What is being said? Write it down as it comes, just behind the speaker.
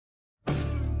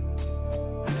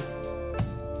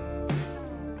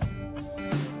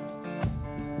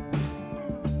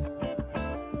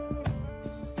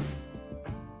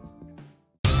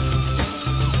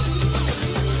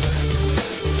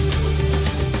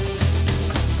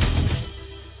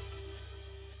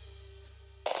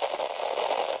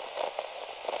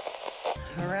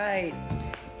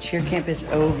cheer camp is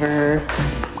over.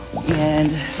 And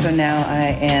so now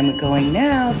I am going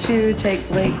now to take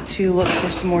Blayke to look for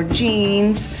some more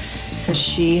jeans because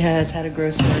she has had a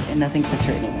growth spurt and nothing fits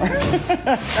her anymore.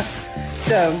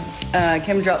 So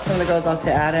Kim dropped some of the girls off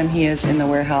to Adam. He is in the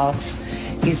warehouse.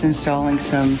 He's installing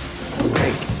some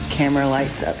like camera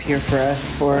lights up here for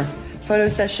us for photo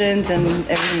sessions and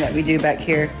everything that we do back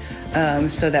here,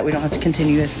 so that we don't have to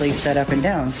continuously set up and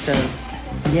down. So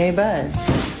yay buzz.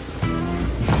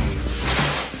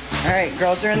 All right,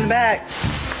 girls are in the back.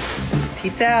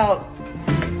 Peace out.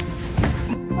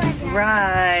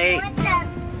 Right.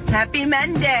 Happy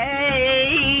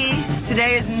Monday.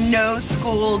 Today is no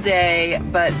school day,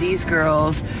 but these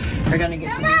girls are gonna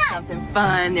get to do something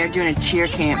fun. They're doing a cheer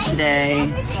camp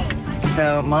today.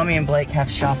 So Mommy and Blayke have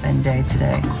shopping day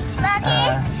today.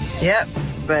 Yep,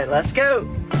 but let's go.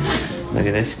 Look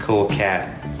at this cool cat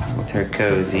with her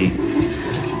cozy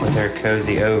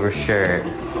overshirt.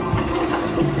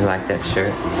 You like that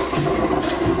shirt?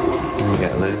 And we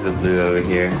got Liz the Blue over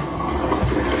here.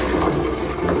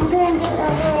 I'm going to get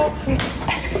over it.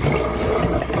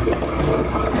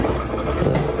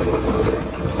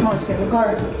 Come on, let's get in the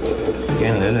car. You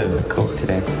and Lulu look cool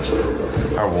today.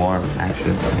 Or warm,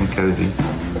 actually, and cozy.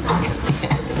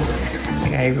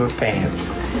 Look at Hazel's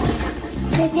pants.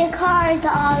 Because your car is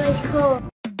always cool.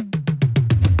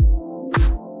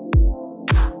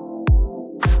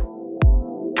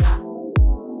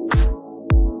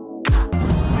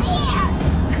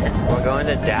 We're going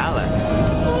to Dallas.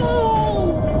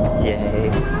 Yay.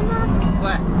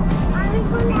 What? Are we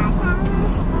going to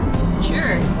Dallas?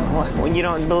 Sure. What? When you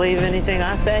don't believe anything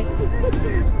I say?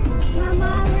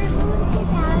 Mama, we're going to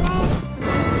Dallas.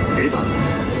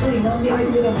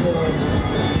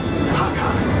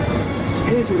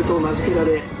 ヘーゼルと名付けら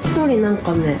れ一人なん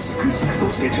かねすくすくと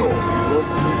成長。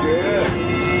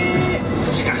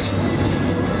しかし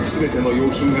全ての用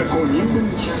品が5人分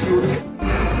必要で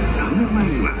3年前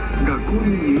には学校に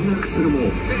入学するも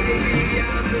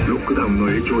ロックダウンの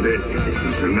影響で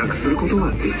通学すること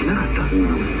はできなかった。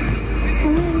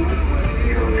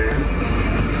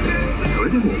それ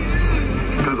でも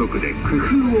家族で工夫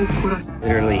を凝らし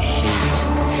Literally hate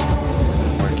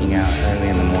working out early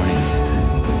in the mornings.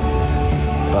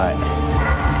 But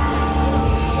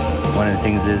one of the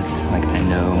things is, like, I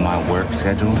know my work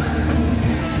schedule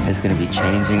is going to be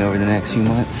changing over the next few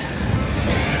months.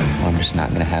 I'm just not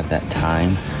going to have that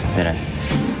time that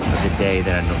the day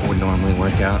that I would normally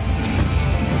work out.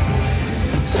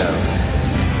 So,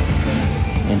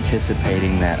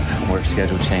 anticipating that work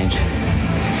schedule change,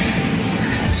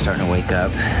 starting to wake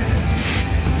up,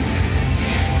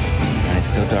 and it's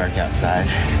still dark outside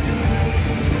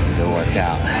to go work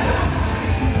out.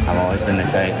 I've always been the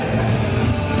type,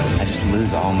 I just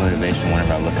lose all motivation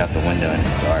whenever I look out the window and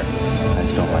it's dark. I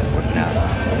just don't like working out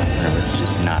whenever it's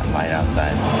just not light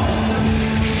outside.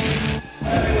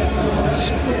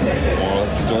 Moral of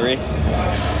the story,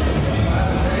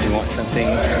 if you want something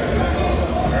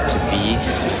to be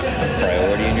a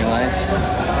priority in your life,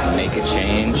 make a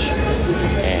change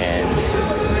and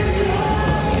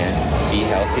be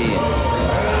healthy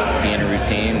and be in a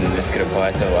routine, and this could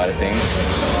apply to a lot of things.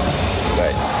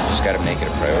 But you just got to make it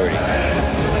a priority.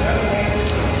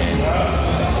 And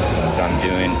so I'm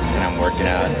doing, and I'm working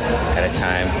out at a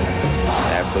time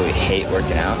I absolutely hate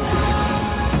working out,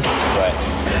 but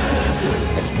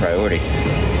it's a priority.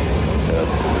 So